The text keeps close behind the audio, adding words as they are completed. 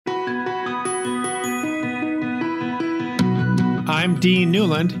I'm Dean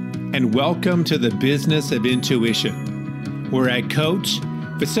Newland, and welcome to the Business of Intuition, where I coach,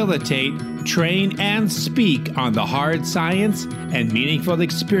 facilitate, train, and speak on the hard science and meaningful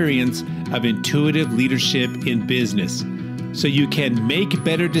experience of intuitive leadership in business, so you can make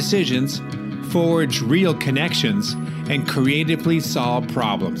better decisions, forge real connections, and creatively solve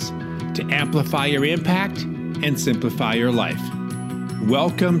problems to amplify your impact and simplify your life.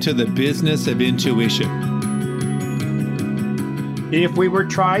 Welcome to the Business of Intuition. If we were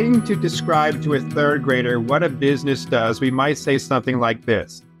trying to describe to a third grader what a business does, we might say something like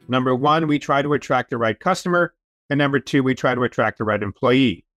this. Number one, we try to attract the right customer. And number two, we try to attract the right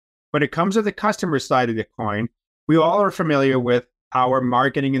employee. When it comes to the customer side of the coin, we all are familiar with our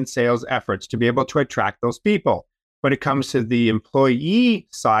marketing and sales efforts to be able to attract those people. When it comes to the employee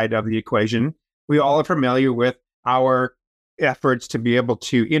side of the equation, we all are familiar with our efforts to be able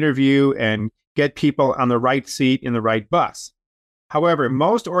to interview and get people on the right seat in the right bus. However,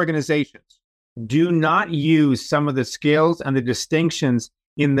 most organizations do not use some of the skills and the distinctions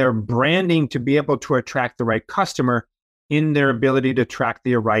in their branding to be able to attract the right customer in their ability to attract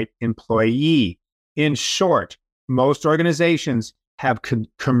the right employee. In short, most organizations have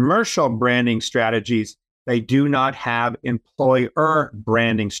commercial branding strategies. They do not have employer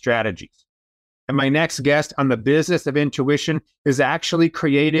branding strategies. And my next guest on the Business of Intuition is actually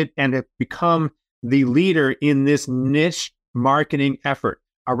created and have become the leader in this niche marketing effort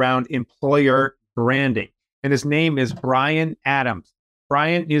around employer branding. And his name is Bryan Adams.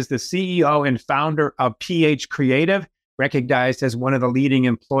 Bryan is the CEO and founder of PH Creative, recognized as one of the leading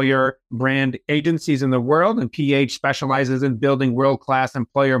employer brand agencies in the world. And PH specializes in building world-class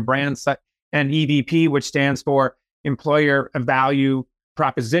employer brands, and EVP, which stands for Employer Value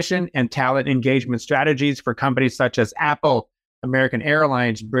Proposition and Talent Engagement Strategies for companies such as Apple, American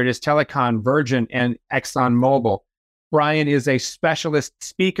Airlines, British Telecom, Virgin, and ExxonMobil. Bryan is a specialist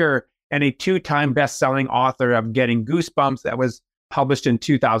speaker and a two-time best-selling author of Getting Goosebumps that was published in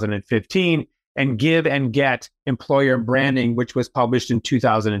 2015, and Give and Get Employer Branding, which was published in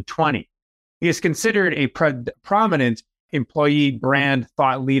 2020. He is considered a prominent employee brand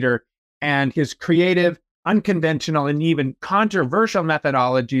thought leader, and his creative, unconventional, and even controversial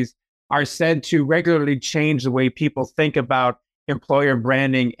methodologies are said to regularly change the way people think about employer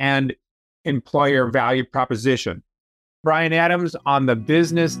branding and employer value proposition. Bryan Adams on the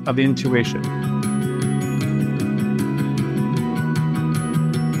Business of Intuition.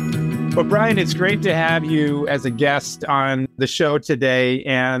 Well, Bryan, it's great to have you as a guest on the show today.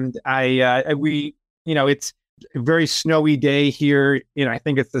 And it's a very snowy day here. I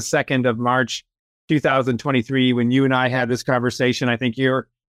think it's the 2nd of March, 2023, when you and I had this conversation. I think you're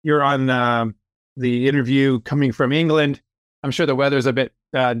on the interview coming from England. I'm sure the weather's a bit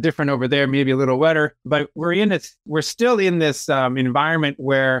different over there, maybe a little wetter, but we're still in this environment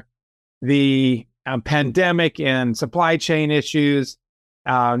where the pandemic and supply chain issues,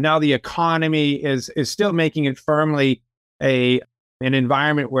 now the economy is still making it firmly an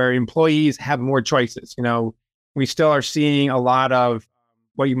environment where employees have more choices. We still are seeing a lot of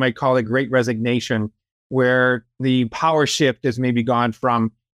what you might call a great resignation, where the power shift has maybe gone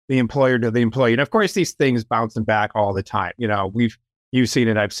from the employer to the employee. And of course, these things bouncing back all the time. You've seen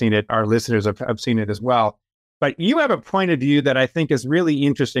it, I've seen it, our listeners have seen it as well. But you have a point of view that I think is really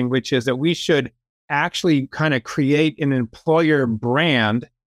interesting, which is that we should actually kind of create an employer brand,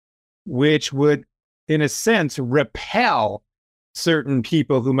 which would, in a sense, repel certain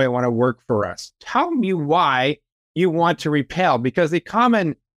people who might want to work for us. Tell me why you want to repel, because the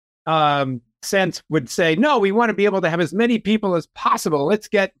common sense would say, no, we want to be able to have as many people as possible. Let's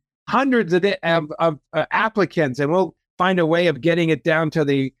get hundreds of applicants, and we'll find a way of getting it down to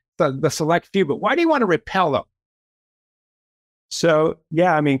the select few. But why do you want to repel them? So,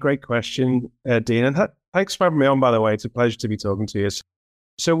 yeah, great question, Dean. And thanks for having me on, by the way. It's a pleasure to be talking to you.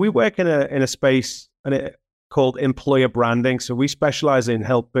 So we work in a space called employer branding. So we specialize in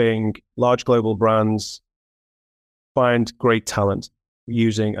helping large global brands find great talent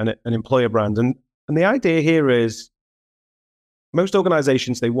using an employer brand. And the idea here is most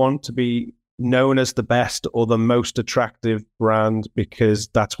organizations, they want to be known as the best or the most attractive brand because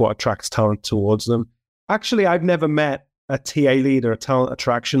that's what attracts talent towards them. Actually, I've never met a TA leader, a talent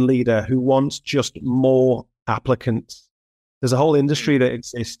attraction leader, who wants just more applicants. There's a whole industry that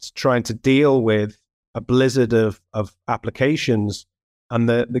exists trying to deal with a blizzard of applications, and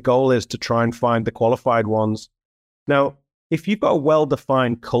the goal is to try and find the qualified ones. Now, if you've got a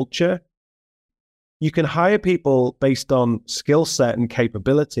well-defined culture, you can hire people based on skill set and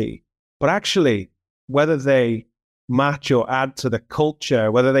capability, but actually, whether they match or add to the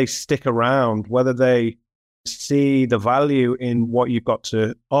culture, whether they stick around, whether they see the value in what you've got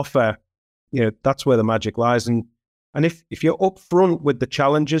to offer, that's where the magic lies. And if you're upfront with the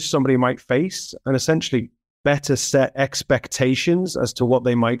challenges somebody might face and essentially better set expectations as to what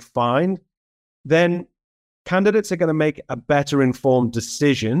they might find, then candidates are going to make a better informed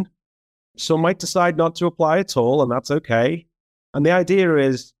decision. Some might decide not to apply at all, and that's okay. And the idea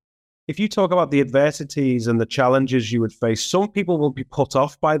is, if you talk about the adversities and the challenges you would face, some people will be put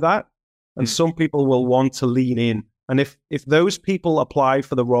off by that, and some people will want to lean in. And if those people apply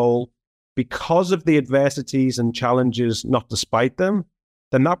for the role because of the adversities and challenges, not despite them,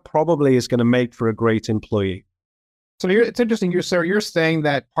 then that probably is going to make for a great employee. So it's interesting, you're saying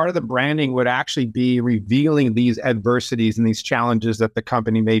that part of the branding would actually be revealing these adversities and these challenges that the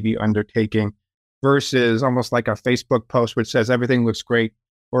company may be undertaking versus almost like a Facebook post which says everything looks great.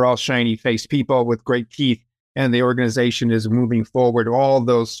 We're all shiny-faced people with great teeth and the organization is moving forward. All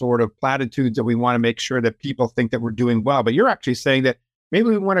those sort of platitudes that we want to make sure that people think that we're doing well. But you're actually saying that maybe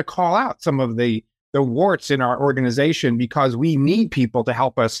we want to call out some of the warts in our organization because we need people to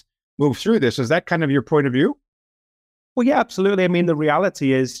help us move through this. Is that kind of your point of view? Well, yeah, absolutely. I mean, the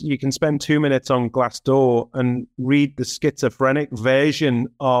reality is you can spend 2 minutes on Glassdoor and read the schizophrenic version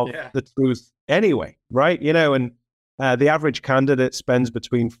of the truth anyway, right? And the average candidate spends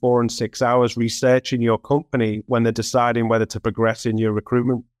between 4 and 6 hours researching your company when they're deciding whether to progress in your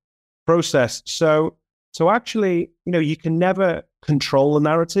recruitment process. So actually, you can never control the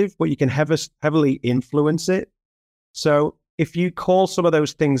narrative, but you can heavily influence it. So if you call some of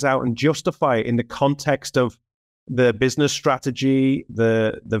those things out and justify it in the context of the business strategy,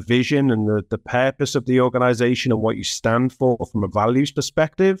 the vision and the purpose of the organization and what you stand for from a values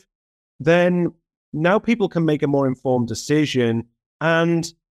perspective, then now people can make a more informed decision.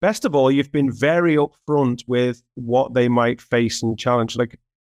 And best of all, you've been very upfront with what they might face and challenge. Like,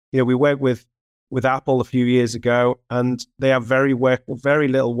 we worked with Apple a few years ago, and they have very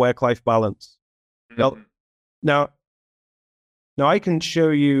little work-life balance. Mm-hmm. Now I can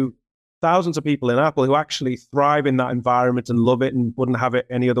show you thousands of people in Apple who actually thrive in that environment and love it and wouldn't have it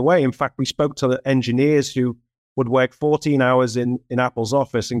any other way. In fact, we spoke to the engineers who would work 14 hours in Apple's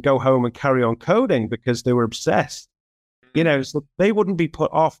office and go home and carry on coding because they were obsessed. So they wouldn't be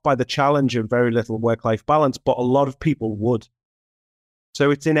put off by the challenge of very little work-life balance, but a lot of people would.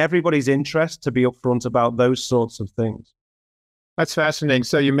 So it's in everybody's interest to be upfront about those sorts of things. That's fascinating.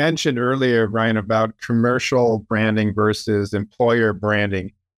 So you mentioned earlier, Bryan, about commercial branding versus employer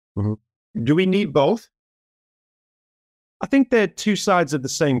branding. Mm-hmm. Do we need both? I think they're two sides of the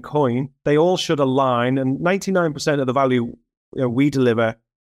same coin. They all should align, and 99% of the value we deliver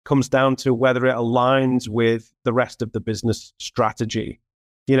comes down to whether it aligns with the rest of the business strategy.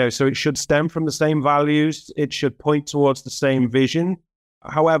 So it should stem from the same values. It should point towards the same vision.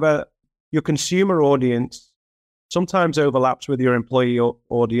 However, your consumer audience sometimes overlaps with your employee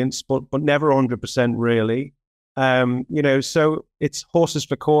audience, but never 100% really. So it's horses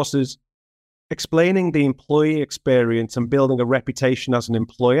for courses. Explaining the employee experience and building a reputation as an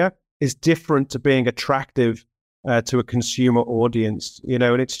employer is different to being attractive to a consumer audience,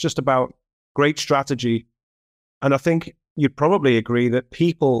 and it's just about great strategy. And I think you'd probably agree that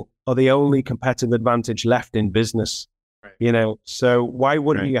people are the only competitive advantage left in business, right. So why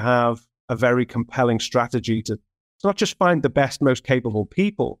wouldn't you have a very compelling strategy to not just find the best, most capable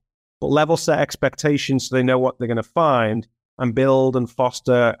people, but level set expectations so they know what they're going to find and build and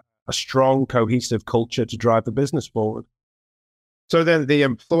foster a strong, cohesive culture to drive the business forward. So then the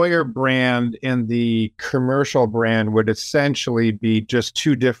employer brand and the commercial brand would essentially be just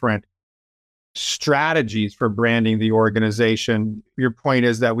two different strategies for branding the organization. Your point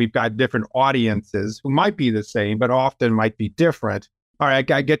is that we've got different audiences who might be the same, but often might be different. All right,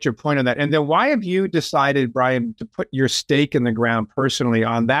 I get your point on that. And then why have you decided, Bryan, to put your stake in the ground personally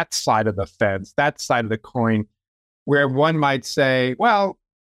on that side of the fence, that side of the coin, where one might say, well,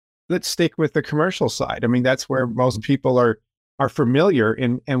 let's stick with the commercial side. I mean, that's where most people are familiar,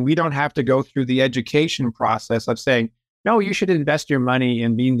 and we don't have to go through the education process of saying, no, you should invest your money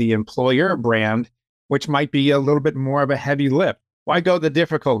in being the employer brand, which might be a little bit more of a heavy lift. Why go the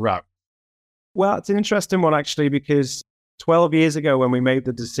difficult route? Well, it's an interesting one, actually, because 12 years ago, when we made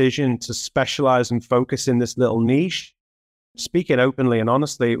the decision to specialize and focus in this little niche, speaking openly and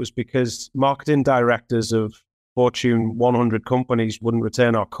honestly, it was because marketing directors of Fortune 100 companies wouldn't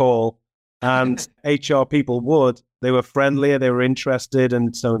return our call, and HR people would. They were friendlier, they were interested,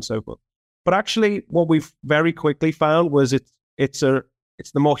 and so on and so forth. But actually, what we've very quickly found was it's the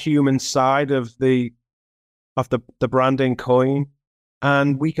more human side of the branding coin,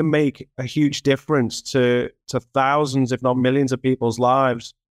 and we can make a huge difference to thousands, if not millions, of people's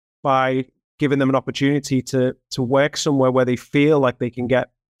lives by giving them an opportunity to work somewhere where they feel like they can get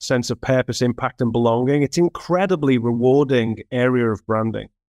sense of purpose, impact, and belonging. It's incredibly rewarding area of branding.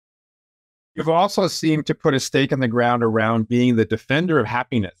 You've also seemed to put a stake in the ground around being the defender of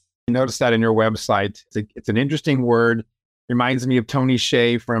happiness. I noticed that in your website. It's an interesting word. Reminds me of Tony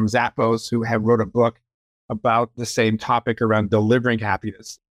Hsieh from Zappos, who wrote a book about the same topic around delivering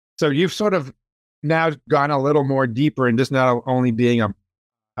happiness. So you've sort of now gone a little more deeper in just not only being a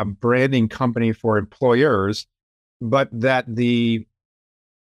branding company for employers, but that the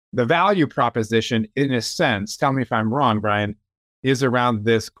value proposition, in a sense, tell me if I'm wrong, Bryan, is around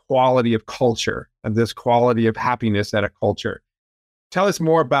this quality of culture and this quality of happiness at a culture. Tell us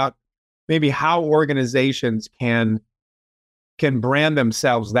more about maybe how organizations can brand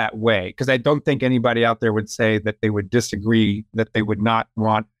themselves that way, because I don't think anybody out there would say that they would disagree, that they would not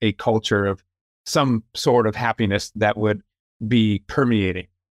want a culture of some sort of happiness that would be permeating.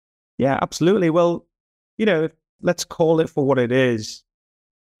 Yeah, absolutely. Well, let's call it for what it is.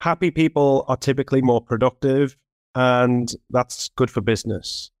 Happy people are typically more productive, and that's good for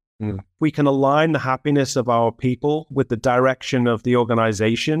business. We can align the happiness of our people with the direction of the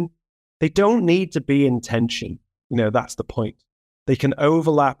organization. They don't need to be in tension. That's the point. They can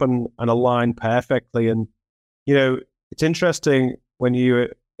overlap and align perfectly. And, it's interesting when you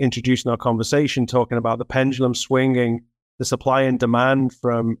introduced in our conversation talking about the pendulum swinging, the supply and demand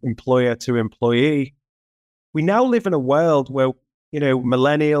from employer to employee. We now live in a world where,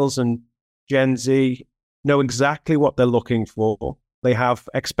 millennials and Gen Z know exactly what they're looking for. They have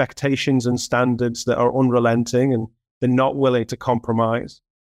expectations and standards that are unrelenting, and they're not willing to compromise.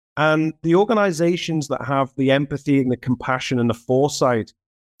 And the organizations that have the empathy and the compassion and the foresight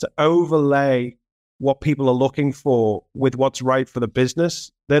to overlay what people are looking for with what's right for the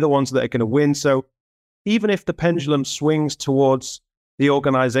business, they're the ones that are going to win. So even if the pendulum swings towards the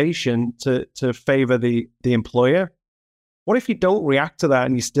organization to favor the employer, what if you don't react to that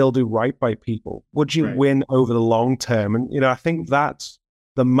and you still do right by people? Would you win over the long term? And, I think that's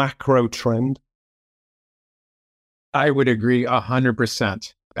the macro trend. I would agree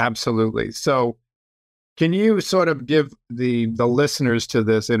 100%. Absolutely. So can you sort of give the listeners to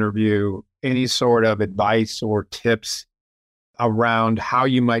this interview any sort of advice or tips around how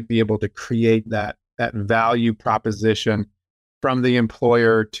you might be able to create that value proposition from the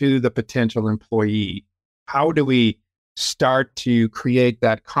employer to the potential employee? How do we start to create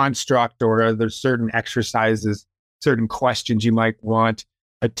that construct, or are there certain exercises, certain questions you might want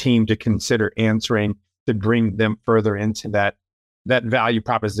a team to consider answering to bring them further into that value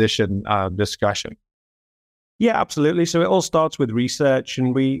proposition discussion? Yeah, absolutely. So it all starts with research,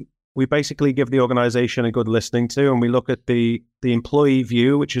 and we basically give the organization a good listening to, and we look at the employee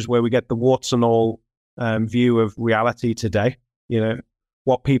view, which is where we get the warts and all view of reality today.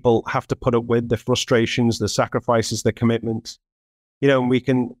 What people have to put up with, the frustrations, the sacrifices, the commitments. And we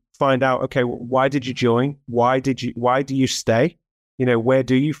can find out, okay, why did you join? Why do you stay? Where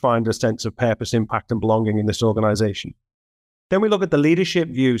do you find a sense of purpose, impact, and belonging in this organization? Then we look at the leadership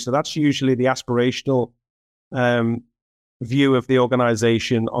view. So that's usually the aspirational view of the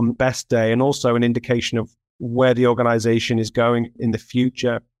organization on the best day, and also an indication of where the organization is going in the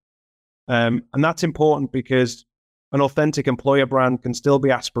future. And that's important because an authentic employer brand can still be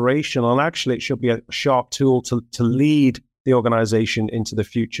aspirational, and actually it should be a sharp tool to lead the organization into the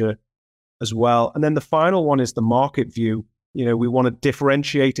future as well. And then the final one is the market view. We want to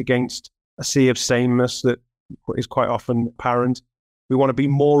differentiate against a sea of sameness that is quite often apparent. We want to be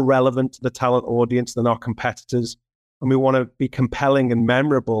more relevant to the talent audience than our competitors, and we want to be compelling and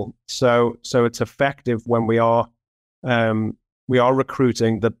memorable. So it's effective when we are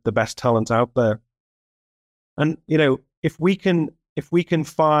recruiting the best talent out there. And if we can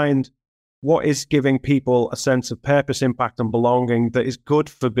find what is giving people a sense of purpose, impact, and belonging that is good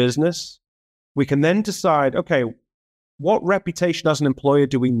for business, we can then decide, okay, what reputation as an employer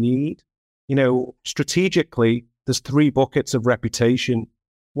do we need? Strategically, there's 3 buckets of reputation.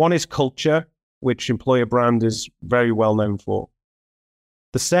 One is culture, which employer brand is very well known for.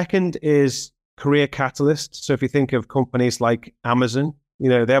 The second is career catalyst. So if you think of companies like Amazon, they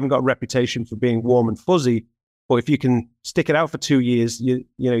haven't got a reputation for being warm and fuzzy, but if you can stick it out for 2 years,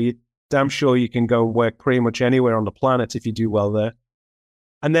 you're damn sure you can go and work pretty much anywhere on the planet if you do well there.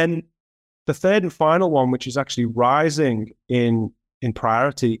 And then the third and final one, which is actually rising in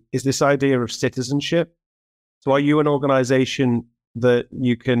priority, is this idea of citizenship. So are you an organization that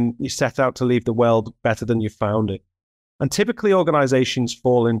you set out to leave the world better than you found it? And typically organizations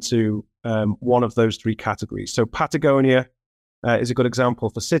fall into one of those 3 categories. So Patagonia is a good example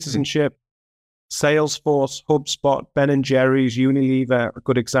for citizenship. Salesforce, HubSpot, Ben & Jerry's, Unilever are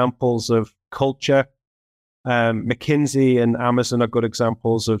good examples of culture. McKinsey and Amazon are good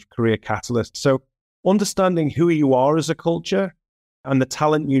examples of career catalysts. So understanding who you are as a culture and the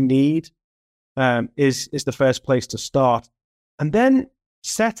talent you need is the first place to start. And then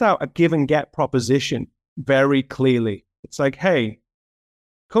set out a give and get proposition very clearly. It's like, hey,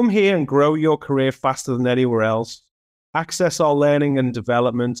 come here and grow your career faster than anywhere else. Access our learning and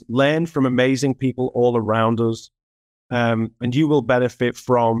development. Learn from amazing people all around us. And you will benefit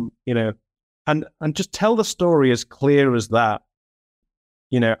from, and just tell the story as clear as that.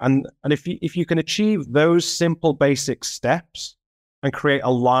 And if you can achieve those simple basic steps and create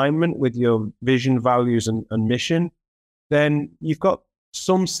alignment with your vision, values, and mission, then you've got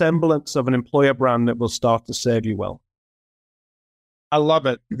some semblance of an employer brand that will start to serve you well. I love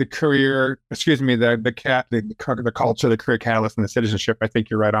it. The culture, the career catalyst, and the citizenship. I think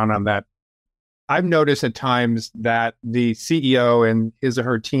you're right on that. I've noticed at times that the CEO and his or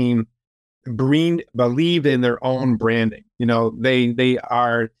her team believe in their own branding. They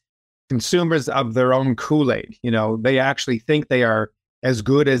are consumers of their own Kool-Aid. They actually think they are as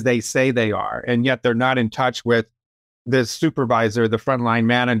good as they say they are, and yet they're not in touch with the supervisor, the frontline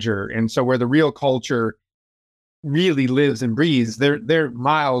manager. And so where the real culture really lives and breathes, they're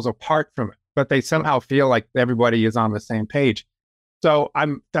miles apart from it, but they somehow feel like everybody is on the same page. So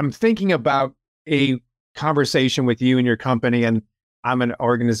I'm thinking about a conversation with you and your company, and I'm an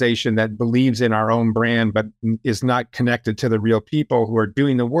organization that believes in our own brand, but is not connected to the real people who are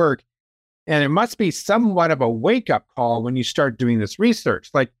doing the work. And it must be somewhat of a wake-up call when you start doing this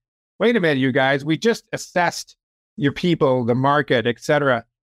research. Like, wait a minute, you guys, we just assessed your people, the market, et cetera,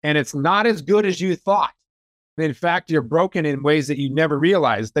 and it's not as good as you thought. In fact, you're broken in ways that you never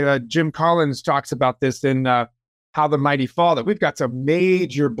realized. Jim Collins talks about this in How the Mighty Fall, that we've got some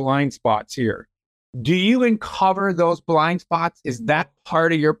major blind spots here. Do you uncover those blind spots? Is that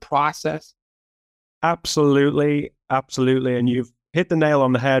part of your process? Absolutely. Absolutely. And you've hit the nail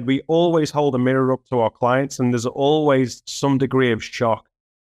on the head. We always hold a mirror up to our clients, and there's always some degree of shock.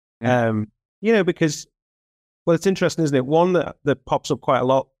 Because, well, it's interesting, isn't it? One that pops up quite a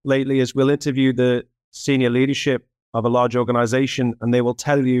lot lately is we'll interview the senior leadership of a large organization, and they will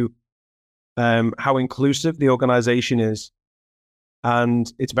tell you how inclusive the organization is.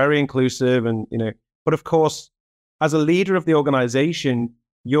 And it's very inclusive. And, but of course, as a leader of the organization,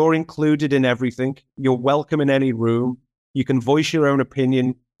 you're included in everything. You're welcome in any room. You can voice your own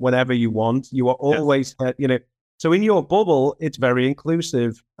opinion whenever you want. You are always, so in your bubble, it's very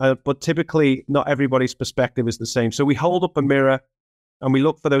inclusive, but typically not everybody's perspective is the same. So we hold up a mirror and we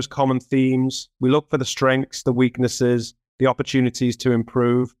look for those common themes. We look for the strengths, the weaknesses, the opportunities to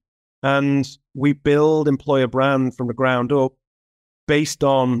improve. And we build employer brand from the ground up based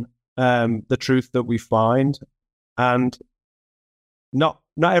on the truth that we find. And not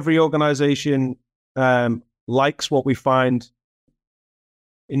every organization likes what we find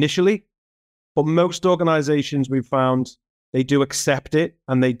initially, but most organizations we've found, they do accept it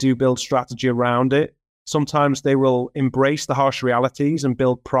and they do build strategy around it. Sometimes they will embrace the harsh realities and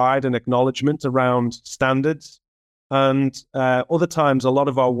build pride and acknowledgement around standards. And other times, a lot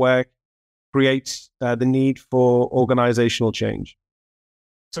of our work creates the need for organizational change.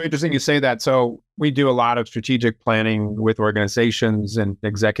 So interesting you say that. So we do a lot of strategic planning with organizations and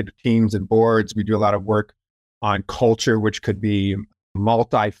executive teams and boards. We do a lot of work on culture, which could be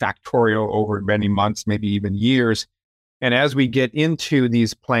multifactorial over many months, maybe even years. And as we get into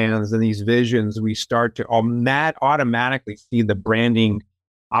these plans and these visions, we start to automatically see the branding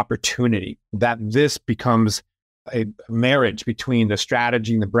opportunity, that this becomes a marriage between the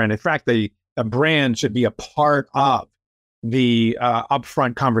strategy and the brand. In fact, the brand should be a part of the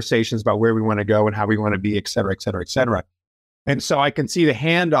upfront conversations about where we want to go and how we want to be, et cetera, et cetera, et cetera. And so I can see the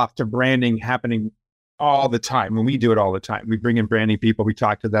handoff to branding happening all the time. When we do it all the time, we bring in branding people, we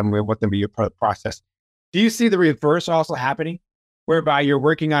talk to them, we want them to be a part of the process. Do you see the reverse also happening, whereby you're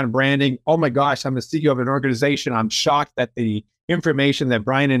working on branding? Oh my gosh, I'm the CEO of an organization. I'm shocked that the information that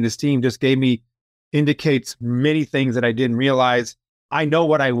Bryan and his team just gave me indicates many things that I didn't realize. I know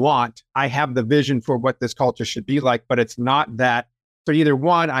what I want. I have the vision for what this culture should be like, but it's not that. So either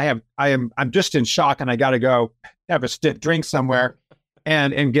one, I'm just in shock and I got to go have a stiff drink somewhere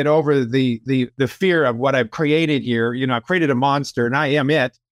and get over the fear of what I've created here. I've created a monster and I am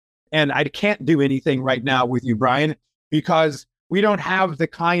it. And I can't do anything right now with you, Bryan, because we don't have the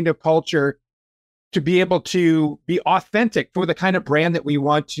kind of culture to be able to be authentic for the kind of brand that we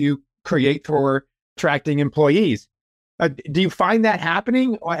want to create for attracting employees. Do you find that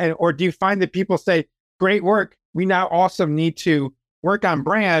happening? Or do you find that people say, great work, we now also need to work on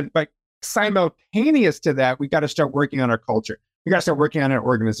brand, but simultaneous to that, we got to start working on our culture. We got to start working on our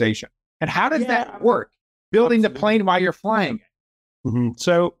organization. And how does that work? Building the plane while you're flying.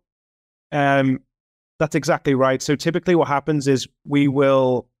 So that's exactly right. So typically what happens is we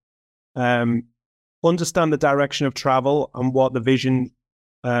will understand the direction of travel and what the vision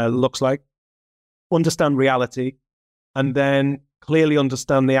looks like, understand reality, and then clearly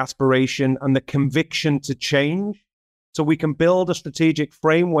understand the aspiration and the conviction to change. So we can build a strategic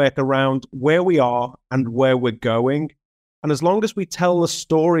framework around where we are and where we're going. And as long as we tell the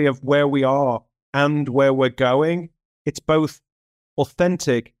story of where we are and where we're going, it's both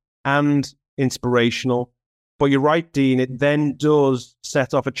authentic and inspirational. But you're right, Dean, it then does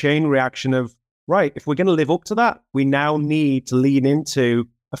set off a chain reaction of, right, if we're going to live up to that, we now need to lean into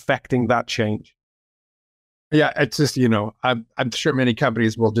affecting that change. Yeah, it's just, I'm sure many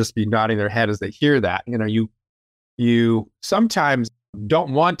companies will just be nodding their head as they hear that. You sometimes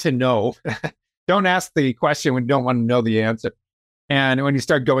don't want to know, don't ask the question when you don't want to know the answer. And when you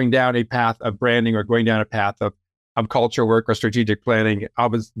start going down a path of branding or going down a path of culture work or strategic planning,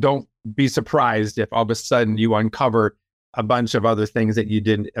 don't be surprised if all of a sudden you uncover a bunch of other things that you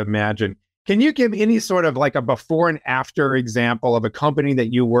didn't imagine. Can you give any sort of like a before and after example of a company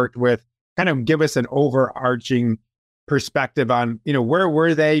that you worked with? Kind of give us an overarching perspective on, where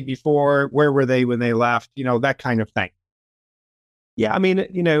were they before, where were they when they left, that kind of thing. Yeah, I mean,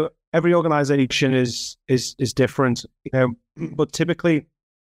 every organization is different, but typically,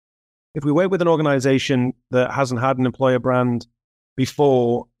 if we work with an organization that hasn't had an employer brand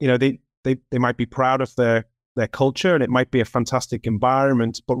before, they might be proud of their culture and it might be a fantastic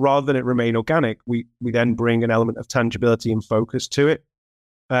environment, but rather than it remain organic, we then bring an element of tangibility and focus to it.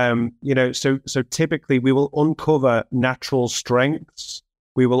 So typically we will uncover natural strengths.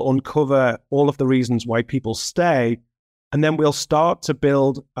 We will uncover all of the reasons why people stay. And then we'll start to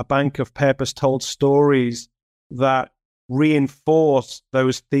build a bank of purpose-told stories that reinforce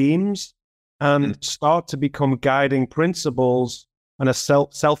those themes and start to become guiding principles and a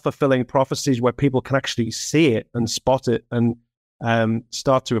self-fulfilling prophecies where people can actually see it and spot it and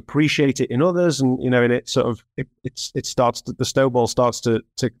start to appreciate it in others, and and it sort of it starts to, the snowball starts to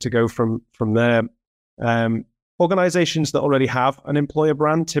go from there. Organizations that already have an employer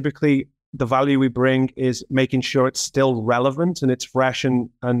brand, typically the value we bring is making sure it's still relevant and it's fresh and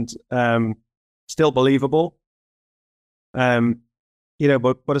still believable. But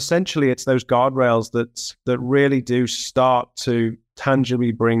essentially it's those guardrails that really do start to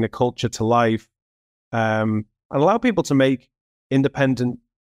tangibly bring the culture to life, and allow people to make independent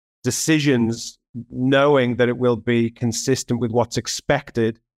decisions, knowing that it will be consistent with what's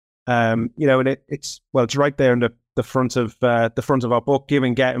expected. And it's right there in the front of our book, Give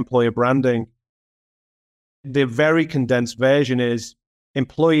and Get Employer Branding. The very condensed version is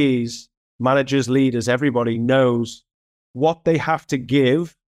employees, managers, leaders, everybody knows what they have to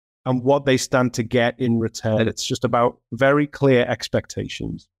give and what they stand to get in return. It's just about very clear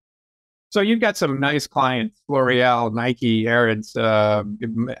expectations. So you've got some nice clients: L'Oreal, Nike, Aaron's,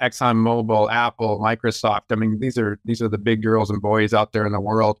 ExxonMobil, Apple, Microsoft. I mean, these are the big girls and boys out there in the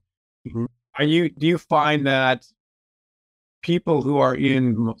world. Mm-hmm. Do you find that people who are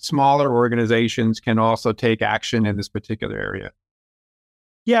in smaller organizations can also take action in this particular area?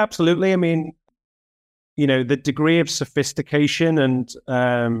 Yeah, absolutely. I mean, the degree of sophistication and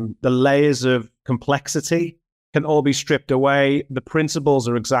the layers of complexity can all be stripped away. The principles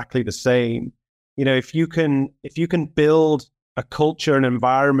are exactly the same. If you can build a culture and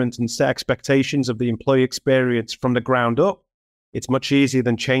environment and set expectations of the employee experience from the ground up, it's much easier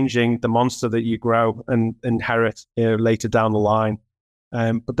than changing the monster that you grow and inherit later down the line.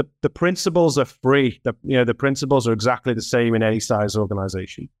 But the principles are free. The principles are exactly the same in any size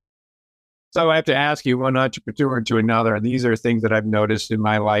organization. So I have to ask you, one entrepreneur to another, and these are things that I've noticed in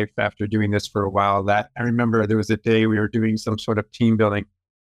my life after doing this for a while, that I remember there was a day we were doing some sort of team building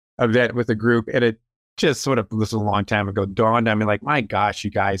event with a group, and it just sort of, this was a long time ago, dawned on me like, my gosh, you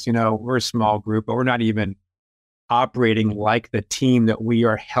guys, we're a small group, but we're not even operating like the team that we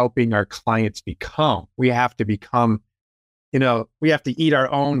are helping our clients become. We have to become, we have to eat our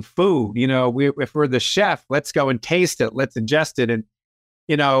own food. If we're the chef, let's go and taste it, let's ingest it. And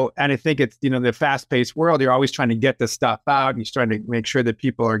I think it's, the fast-paced world, you're always trying to get the stuff out and you're trying to make sure that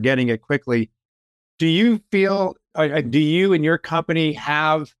people are getting it quickly. Do you feel, do you and your company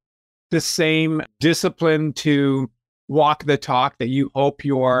have the same discipline to walk the talk that you hope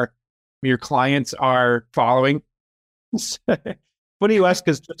your clients are following? Funny you ask,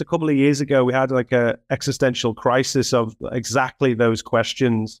 because just a couple of years ago, we had like a existential crisis of exactly those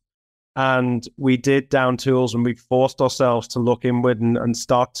questions. And we did down tools and we forced ourselves to look inward and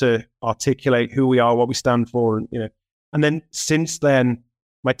start to articulate who we are, what we stand for. And then since then,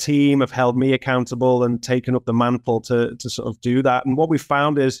 my team have held me accountable and taken up the mantle to sort of do that. And what we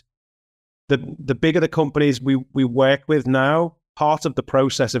found is the bigger the companies we work with now, part of the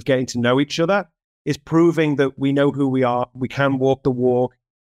process of getting to know each other is proving that we know who we are. We can walk the walk.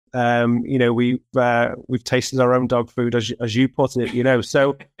 We've tasted our own dog food, as you put it.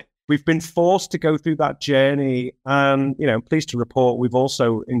 So we've been forced to go through that journey, and pleased to report we've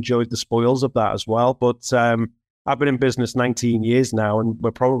also enjoyed the spoils of that as well. But I've been in business 19 years now, and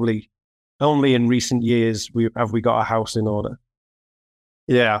we're probably only in recent years we got our house in order.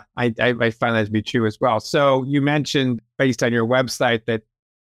 Yeah, I find that to be true as well. So you mentioned, based on your website,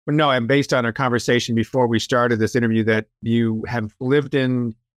 and based on our conversation before we started this interview, that you have lived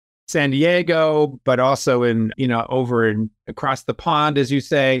in San Diego, but also across the pond, as you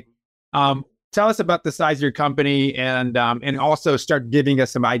say. Tell us about the size of your company, and also start giving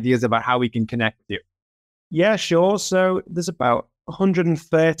us some ideas about how we can connect with you. Yeah, sure. So there's about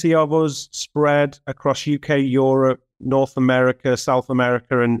 130 of us spread across UK, Europe, North America, South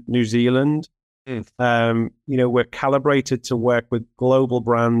America, and New Zealand. We're calibrated to work with global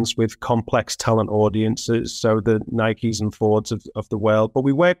brands with complex talent audiences, so the Nikes and Fords of the world. But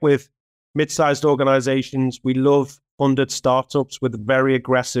we work with mid-sized organizations. We love funded startups with very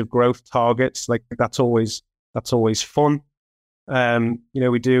aggressive growth targets. Like that's always fun.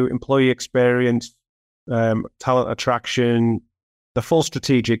 We do employee experience, talent attraction, the full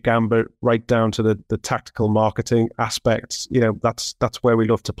strategic gambit, right down to the tactical marketing aspects. That's where we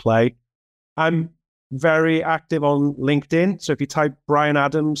love to play. I'm very active on LinkedIn. So if you type Bryan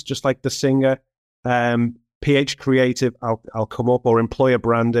Adams, just like the singer, PH Creative, I'll come up, or employer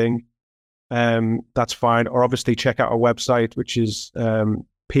branding. That's fine. Or obviously check out our website, which is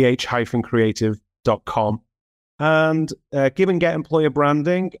ph-creative.com. And Give and Get Employer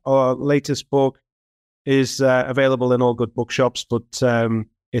Branding, our latest book, is available in all good bookshops, but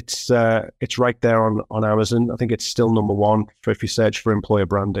it's right there on Amazon. I think it's still number one if you search for employer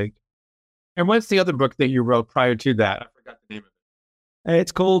branding. And what's the other book that you wrote prior to that? I forgot the name of it.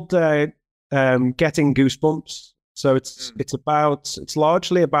 It's called Getting Goosebumps. So it's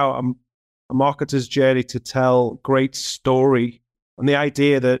largely about a marketer's journey to tell great story, and the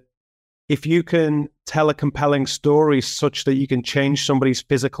idea that if you can tell a compelling story such that you can change somebody's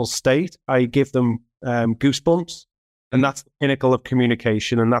physical state, I give them goosebumps, and that's the pinnacle of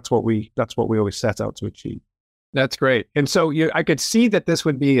communication, and that's what we always set out to achieve. That's great. And so I could see that this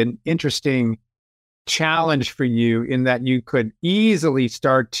would be an interesting challenge for you, in that you could easily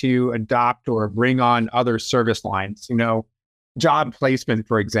start to adopt or bring on other service lines, job placement,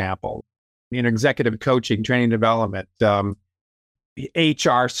 for example, executive coaching, training development,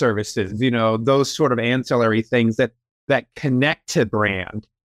 HR services, those sort of ancillary things that connect to brand.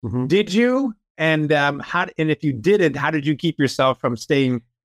 Mm-hmm. Did you? And and if you didn't, how did you keep yourself from staying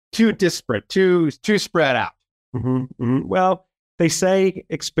too disparate, too spread out? Mm-hmm. Mm-hmm. Well, they say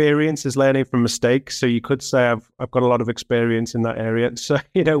experience is learning from mistakes. So you could say I've got a lot of experience in that area. So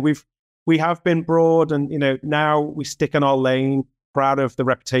we have been broad, and now we stick in our lane. Proud of the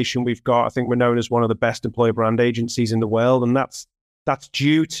reputation we've got. I think we're known as one of the best employer brand agencies in the world, and that's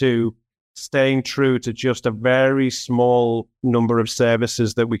due to staying true to just a very small number of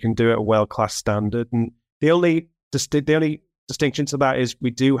services that we can do at a world-class standard. And the only distinction to that is we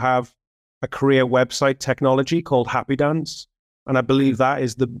do have a career website technology called Happy Dance, and I believe that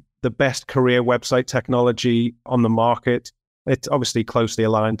is the best career website technology on the market. It's obviously closely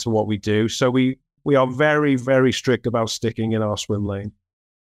aligned to what we do, so we are very, very strict about sticking in our swim lane.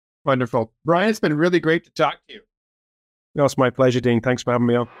 Wonderful. Bryan, it's been really great to talk to you. It's my pleasure, Dean. Thanks for having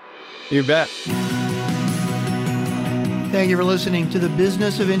me on. You bet. Thank you for listening to The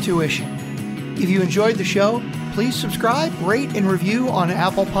Business of Intuition. If you enjoyed the show, please subscribe, rate, and review on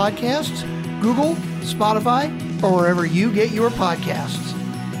Apple Podcasts, Google, Spotify, or wherever you get your podcasts.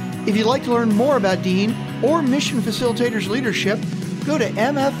 If you'd like to learn more about Dean or Mission Facilitators Leadership, go to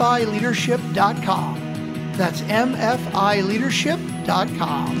mfileadership.com. That's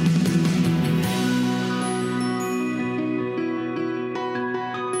mfileadership.com.